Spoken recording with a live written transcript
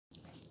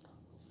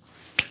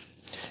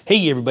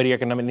Hey everybody,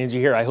 Economic Ninja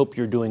here. I hope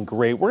you're doing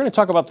great. We're going to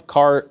talk about the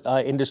car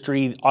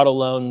industry, auto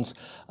loans.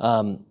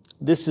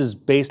 This is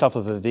based off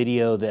of a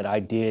video that I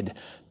did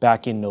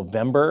back in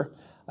November.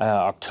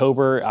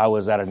 October, I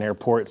was at an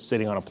airport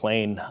sitting on a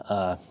plane.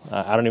 I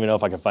don't even know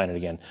if I can find it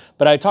again.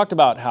 But I talked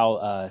about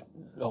how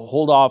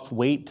hold off,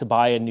 wait to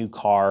buy a new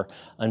car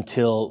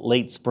until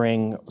late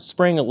spring,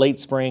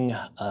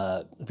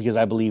 because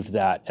I believed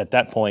that at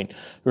that point,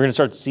 we're going to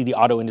start to see the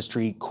auto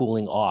industry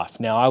cooling off.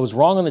 Now, I was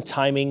wrong on the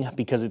timing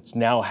because it's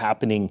now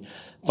happening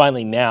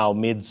finally now,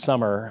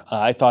 midsummer.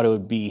 I thought it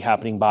would be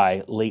happening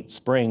by late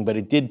spring, but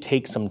it did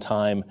take some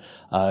time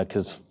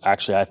because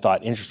actually I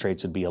thought interest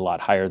rates would be a lot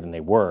higher than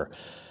they were.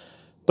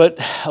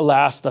 But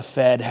alas, the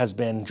Fed has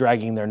been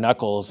dragging their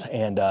knuckles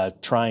and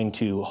trying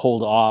to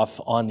hold off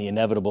on the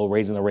inevitable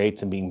raising the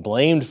rates and being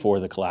blamed for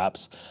the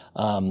collapse.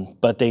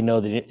 But they know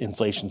that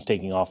inflation's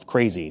taking off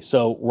crazy.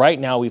 So right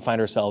now we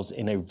find ourselves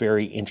in a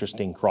very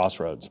interesting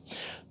crossroads.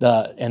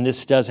 And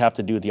this does have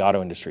to do with the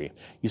auto industry.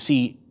 You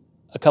see,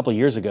 a couple of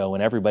years ago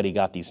when everybody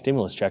got these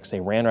stimulus checks, they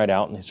ran right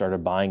out and they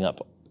started buying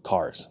up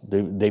cars.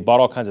 They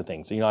bought all kinds of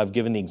things. I've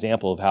given the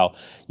example of how,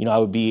 I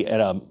would be at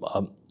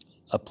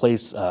a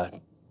place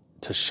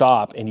to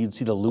shop and you'd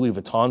see the Louis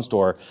Vuitton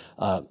store,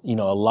 a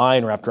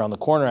line wrapped around the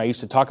corner. I used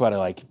to talk about it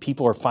like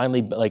people are finally,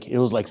 it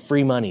was like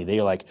free money. They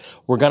were like,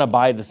 we're going to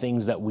buy the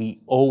things that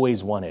we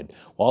always wanted.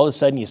 Well, all of a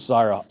sudden you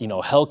saw,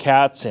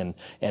 Hellcats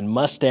and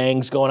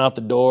Mustangs going out the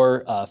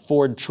door,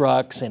 Ford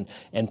trucks,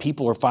 and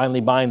people were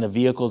finally buying the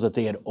vehicles that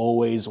they had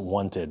always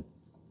wanted.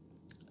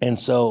 And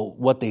so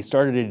what they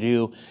started to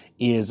do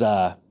is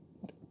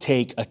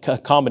take a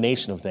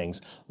combination of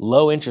things,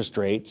 low interest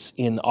rates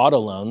in auto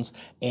loans,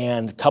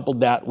 and coupled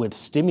that with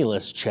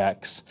stimulus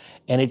checks,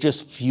 and it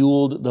just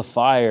fueled the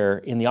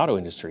fire in the auto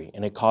industry,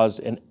 and it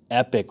caused an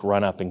epic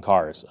run-up in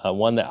cars,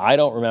 one that I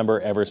don't remember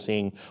ever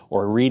seeing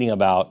or reading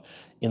about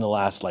in the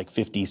last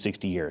 50,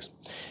 60 years.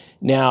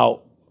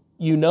 Now,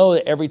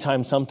 that every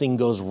time something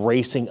goes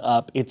racing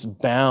up, it's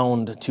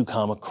bound to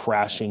come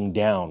crashing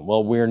down.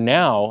 Well, we're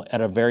now at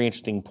a very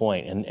interesting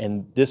point,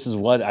 and this is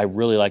what I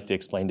really like to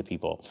explain to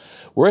people.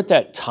 We're at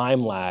that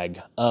time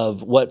lag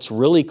of what's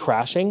really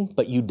crashing,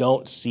 but you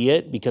don't see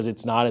it because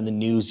it's not in the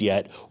news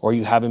yet, or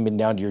you haven't been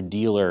down to your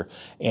dealer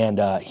and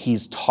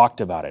he's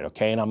talked about it,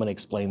 okay? And I'm gonna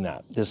explain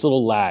that. This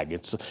little lag,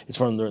 it's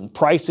from the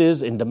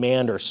prices and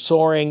demand are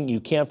soaring,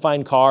 you can't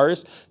find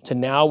cars, to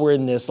now we're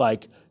in this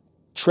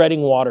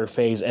treading water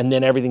phase, and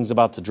then everything's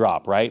about to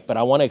drop, right? But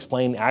I want to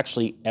explain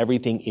actually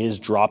everything is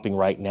dropping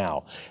right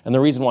now. And the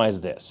reason why is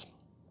this.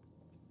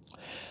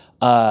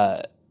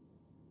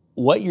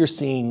 What you're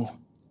seeing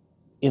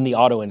in the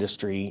auto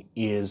industry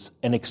is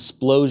an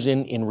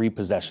explosion in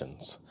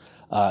repossessions.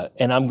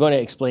 And I'm going to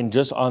explain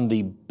just on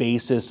the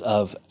basis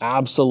of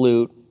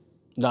absolute.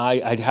 Now,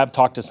 I have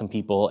talked to some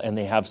people and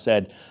they have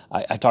said,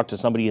 I talked to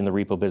somebody in the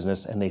repo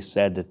business and they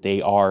said that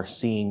they are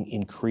seeing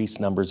increased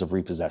numbers of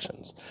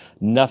repossessions.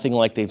 Nothing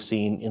like they've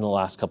seen in the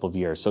last couple of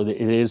years. So it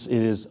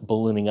is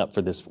ballooning up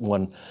for this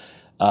one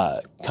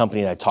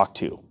company that I talked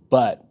to.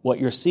 But what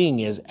you're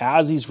seeing is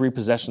as these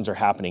repossessions are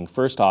happening,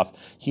 first off,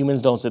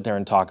 humans don't sit there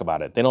and talk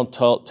about it. They don't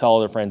tell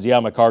their friends, yeah,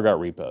 my car got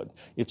repoed.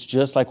 It's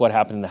just like what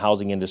happened in the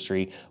housing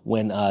industry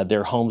when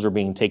their homes were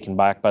being taken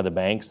back by the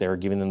banks. They were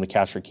giving them the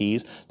cash for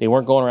keys. They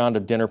weren't going around to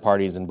dinner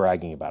parties and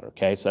bragging about it,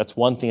 okay? So that's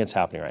one thing that's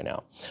happening right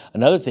now.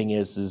 Another thing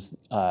is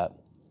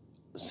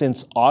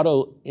since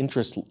auto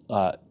interest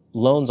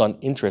loans on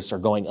interest are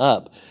going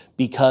up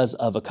because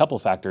of a couple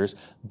factors,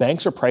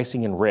 banks are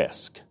pricing in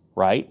risk,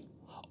 right?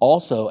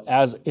 Also,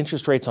 as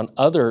interest rates on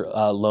other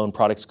loan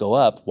products go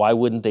up, why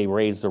wouldn't they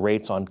raise the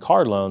rates on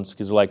car loans?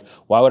 Because they're like,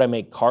 why would I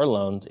make car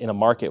loans in a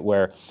market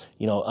where,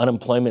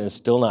 unemployment is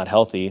still not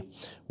healthy?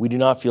 We do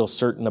not feel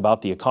certain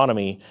about the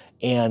economy.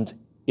 And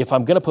if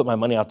I'm going to put my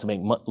money out to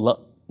make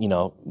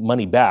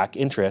money back,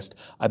 interest,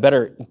 I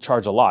better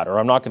charge a lot, or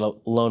I'm not going to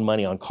loan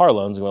money on car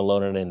loans. I'm going to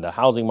loan it in the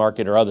housing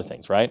market or other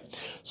things, right?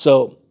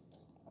 So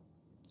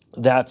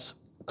that's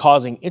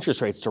causing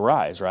interest rates to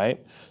rise,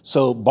 right?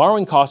 So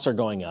borrowing costs are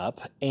going up,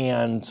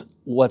 and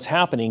what's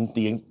happening,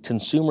 the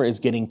consumer is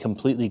getting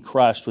completely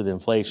crushed with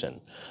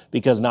inflation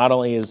because not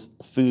only is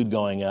food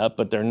going up,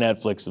 but their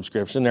Netflix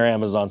subscription, their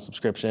Amazon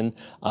subscription,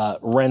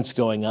 rent's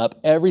going up,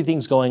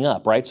 everything's going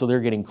up, right? So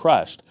they're getting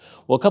crushed.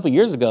 Well, a couple of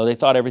years ago, they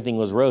thought everything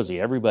was rosy.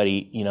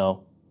 Everybody,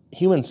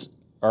 humans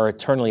are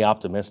eternally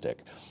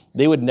optimistic.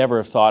 They would never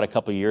have thought a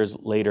couple of years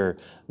later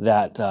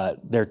that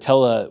their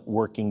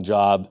teleworking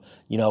job,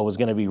 was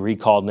going to be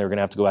recalled and they were going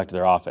to have to go back to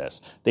their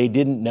office. They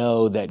didn't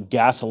know that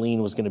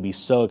gasoline was going to be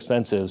so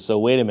expensive. So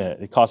wait a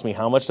minute, it cost me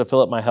how much to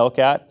fill up my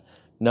Hellcat?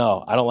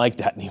 No, I don't like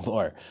that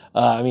anymore.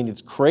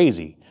 It's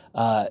crazy.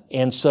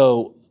 And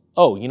so,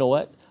 you know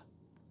what?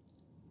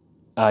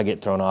 I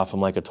get thrown off.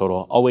 I'm like a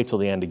total. I'll wait till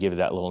the end to give you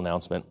that little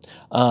announcement.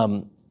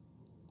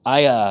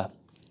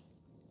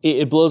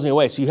 it blows me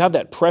away. So you have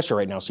that pressure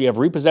right now. So you have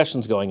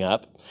repossessions going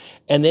up,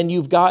 and then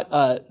you've got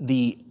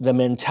the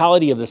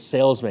mentality of the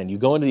salesman. You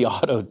go into the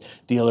auto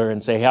dealer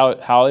and say,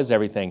 how is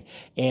everything?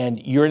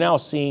 And you're now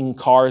seeing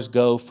cars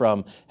go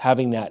from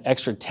having that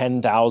extra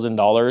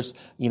 $10,000,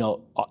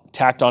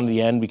 tacked onto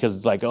the end because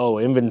it's like, oh,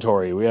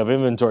 inventory. We have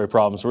inventory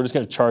problems. So we're just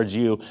going to charge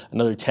you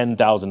another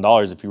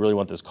 $10,000 if you really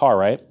want this car,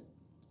 right?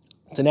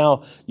 So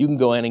now you can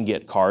go in and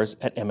get cars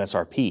at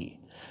MSRP.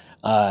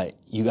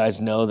 You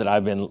guys know that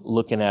I've been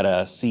looking at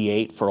a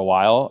C8 for a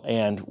while,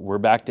 and we're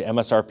back to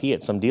MSRP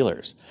at some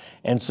dealers.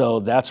 And so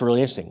that's really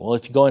interesting. Well,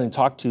 if you go in and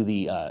talk to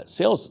the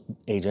sales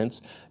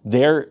agents,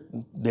 they're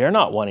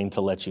not wanting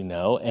to let you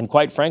know. And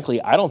quite frankly,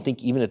 I don't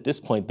think even at this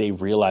point they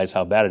realize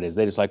how bad it is.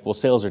 They just like, well,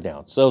 sales are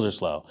down, sales are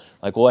slow.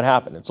 Like, well, what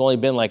happened? It's only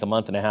been like a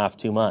month and a half,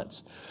 2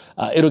 months.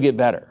 It'll get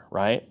better,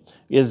 right?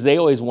 Is they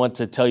always want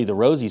to tell you the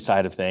rosy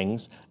side of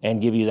things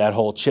and give you that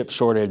whole chip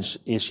shortage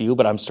issue,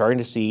 but I'm starting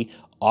to see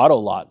auto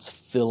lots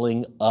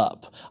filling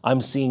up.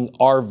 I'm seeing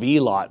RV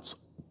lots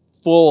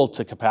full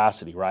to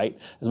capacity, right?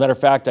 As a matter of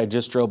fact, I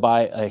just drove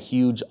by a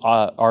huge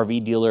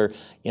RV dealer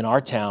in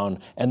our town,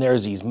 and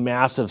there's these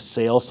massive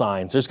sale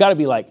signs. There's got to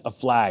be like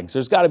flags.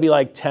 There's got to be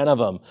like 10 of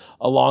them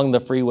along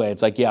the freeway.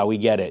 It's like, yeah, we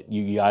get it.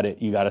 You got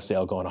it. You got a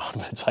sale going on.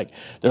 But it's like,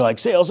 they're like,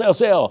 sale, sale,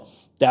 sale.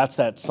 That's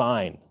that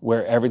sign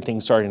where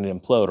everything's starting to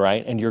implode,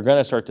 right? And you're going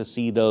to start to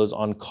see those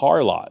on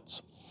car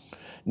lots.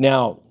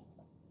 Now,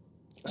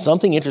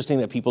 something interesting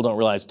that people don't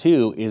realize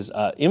too is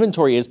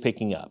inventory is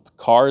picking up.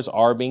 Cars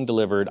are being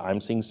delivered.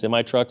 I'm seeing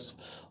semi-trucks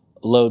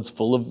loads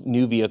full of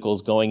new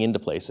vehicles going into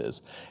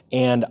places.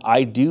 And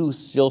I do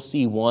still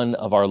see one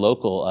of our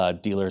local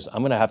dealers.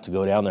 I'm going to have to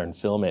go down there and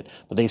film it.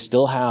 But they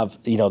still have,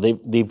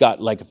 they've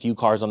got like a few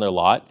cars on their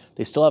lot.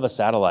 They still have a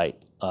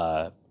satellite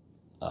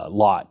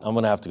lot. I'm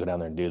going to have to go down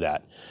there and do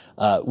that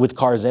with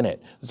cars in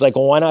it. It's like,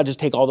 well, why not just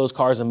take all those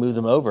cars and move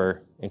them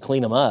over and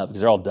clean them up because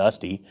they're all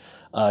dusty.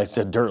 It's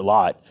a dirt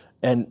lot.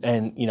 And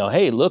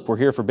hey, look, we're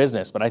here for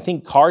business. But I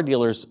think car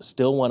dealers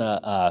still want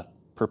to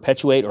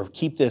perpetuate or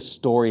keep this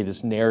story,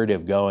 this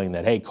narrative going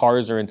that, hey,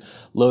 cars are in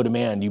low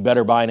demand. You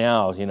better buy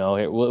now.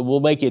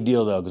 We'll make you a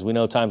deal, though, because we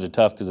know times are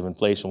tough because of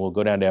inflation. We'll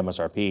go down to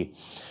MSRP.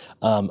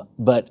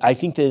 But I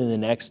think that in the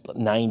next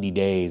 90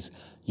 days,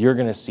 you're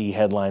going to see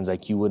headlines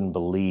like you wouldn't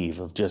believe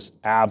of just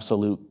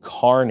absolute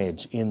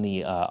carnage in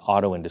the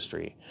auto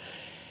industry.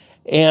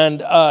 And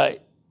to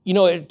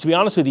be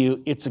honest with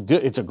you, it's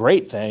a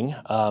great thing.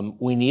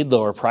 We need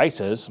lower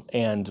prices,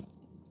 and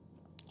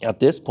at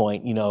this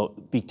point,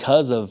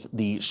 because of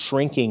the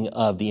shrinking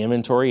of the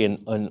inventory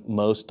in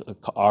most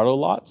auto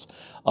lots,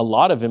 a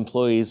lot of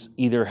employees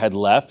either had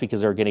left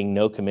because they were getting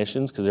no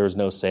commissions because there was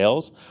no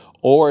sales,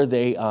 or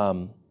they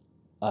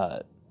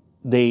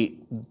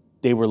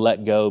were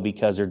let go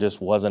because there just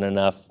wasn't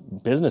enough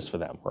business for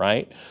them,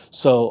 right?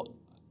 So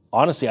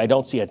honestly, I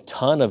don't see a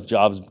ton of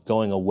jobs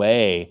going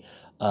away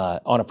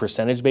on a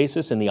percentage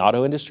basis in the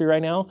auto industry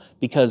right now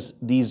because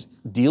these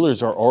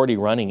dealers are already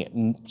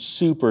running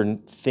super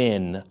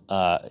thin,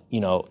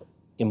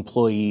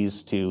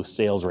 employees to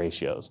sales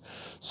ratios.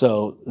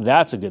 So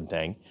that's a good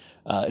thing.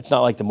 It's not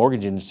like the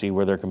mortgage industry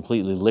where they're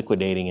completely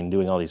liquidating and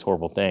doing all these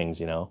horrible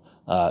things,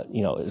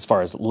 as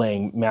far as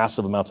laying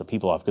massive amounts of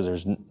people off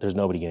because there's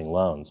nobody getting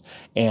loans.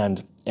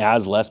 And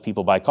as less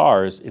people buy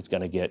cars, it's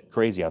going to get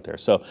crazy out there.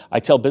 So I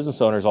tell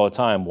business owners all the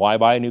time, why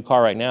buy a new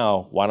car right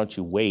now? Why don't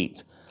you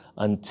wait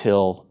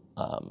until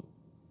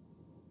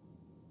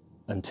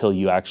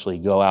you actually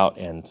go out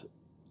and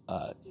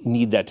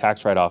need that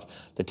tax write-off.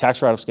 The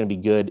tax write-off is going to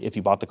be good if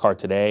you bought the car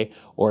today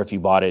or if you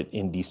bought it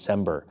in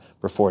December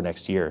before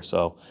next year.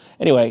 So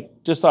anyway,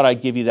 just thought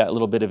I'd give you that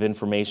little bit of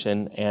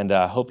information, and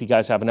hope you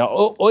guys have now.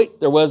 Oh, wait,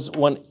 there was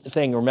one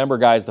thing. Remember,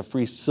 guys, the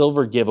free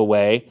silver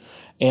giveaway,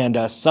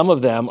 and some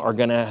of them are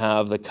going to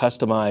have the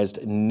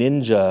customized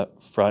Ninja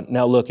front.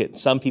 Now, look,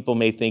 some people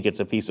may think it's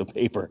a piece of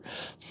paper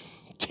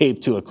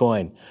taped to a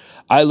coin.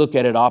 I look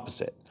at it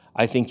opposite.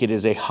 I think it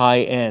is a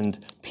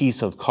high-end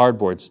piece of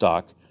cardboard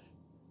stock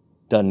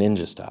done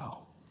ninja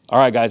style. All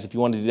right, guys, if you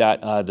want to do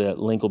that, the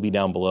link will be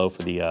down below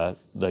for the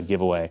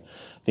giveaway.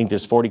 I think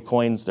there's 40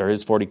 coins. There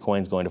is 40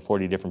 coins going to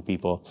 40 different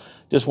people.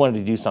 Just wanted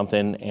to do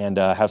something and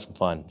have some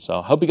fun.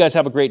 So hope you guys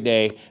have a great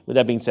day. With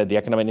that being said, the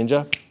Economic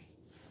Ninja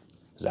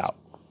is out.